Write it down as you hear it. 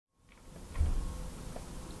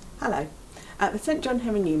Hello. At the St John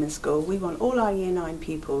Henry Newman School, we want all our Year 9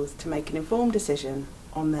 pupils to make an informed decision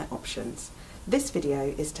on their options. This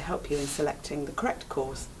video is to help you in selecting the correct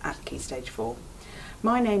course at Key Stage 4.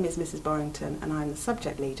 My name is Mrs Borrington and I am the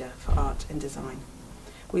subject leader for Art and Design.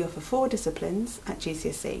 We offer 4 disciplines at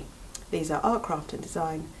GCSE. These are Art, Craft and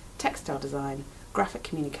Design, Textile Design, Graphic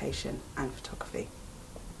Communication and Photography.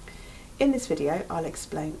 In this video, I'll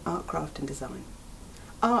explain Art, Craft and Design.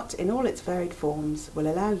 Art, in all its varied forms, will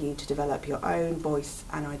allow you to develop your own voice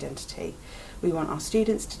and identity. We want our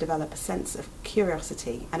students to develop a sense of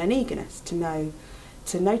curiosity and an eagerness to know,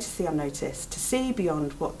 to notice the unnoticed, to see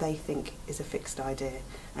beyond what they think is a fixed idea,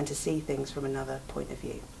 and to see things from another point of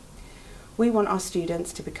view. We want our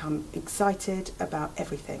students to become excited about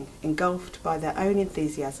everything, engulfed by their own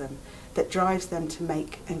enthusiasm that drives them to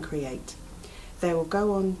make and create. They will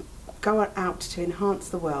go out to enhance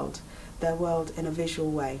their world in a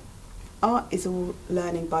visual way. Art is all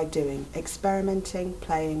learning by doing, experimenting,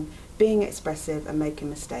 playing, being expressive and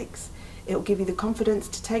making mistakes. It will give you the confidence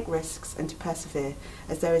to take risks and to persevere,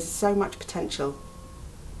 as there is so much potential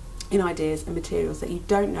in ideas and materials that you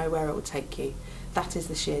don't know where it will take you. That is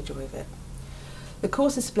the sheer joy of it. The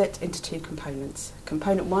course is split into 2 components.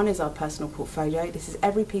 Component 1 is our personal portfolio. This is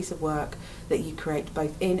every piece of work that you create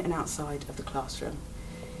both in and outside of the classroom.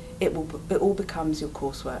 It all becomes your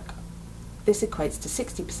coursework. This equates to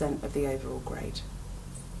 60% of the overall grade.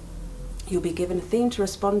 You'll be given a theme to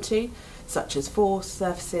respond to, such as force,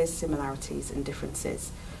 surfaces, similarities and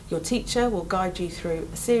differences. Your teacher will guide you through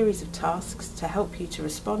a series of tasks to help you to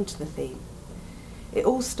respond to the theme. It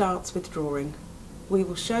all starts with drawing. We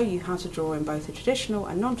will show you how to draw in both a traditional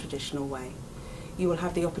and non-traditional way. You will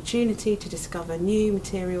have the opportunity to discover new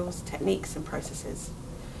materials, techniques and processes,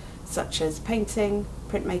 such as painting,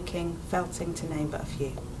 printmaking, felting, to name but a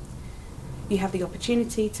few. You have the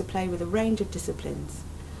opportunity to play with a range of disciplines.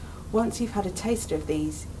 Once you've had a taste of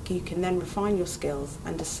these, you can then refine your skills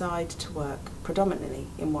and decide to work predominantly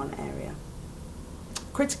in one area.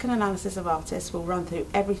 Critical analysis of artists will run through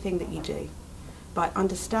everything that you do. By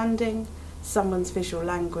understanding someone's visual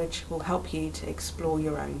language will help you to explore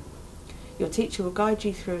your own. Your teacher will guide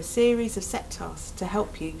you through a series of set tasks to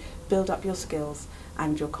help you build up your skills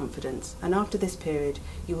and your confidence, and after this period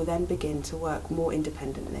you will then begin to work more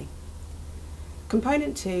independently.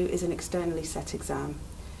 Component 2 is an externally set exam.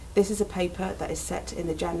 This is a paper that is set in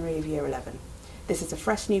the January of Year 11. This is a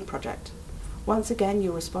fresh new project. Once again,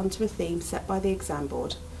 you'll respond to a theme set by the exam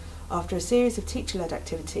board. After a series of teacher-led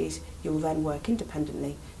activities, you will then work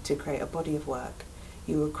independently to create a body of work.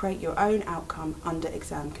 You will create your own outcome under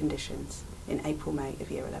exam conditions in April-May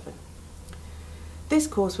of Year 11. This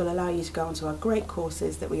course will allow you to go on to our great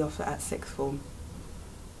courses that we offer at sixth form.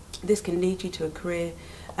 This can lead you to a career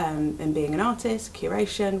in being an artist,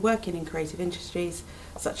 curation, working in creative industries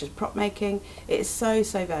such as prop making. It is so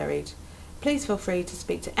varied. Please feel free to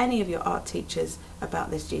speak to any of your art teachers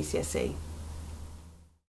about this GCSE.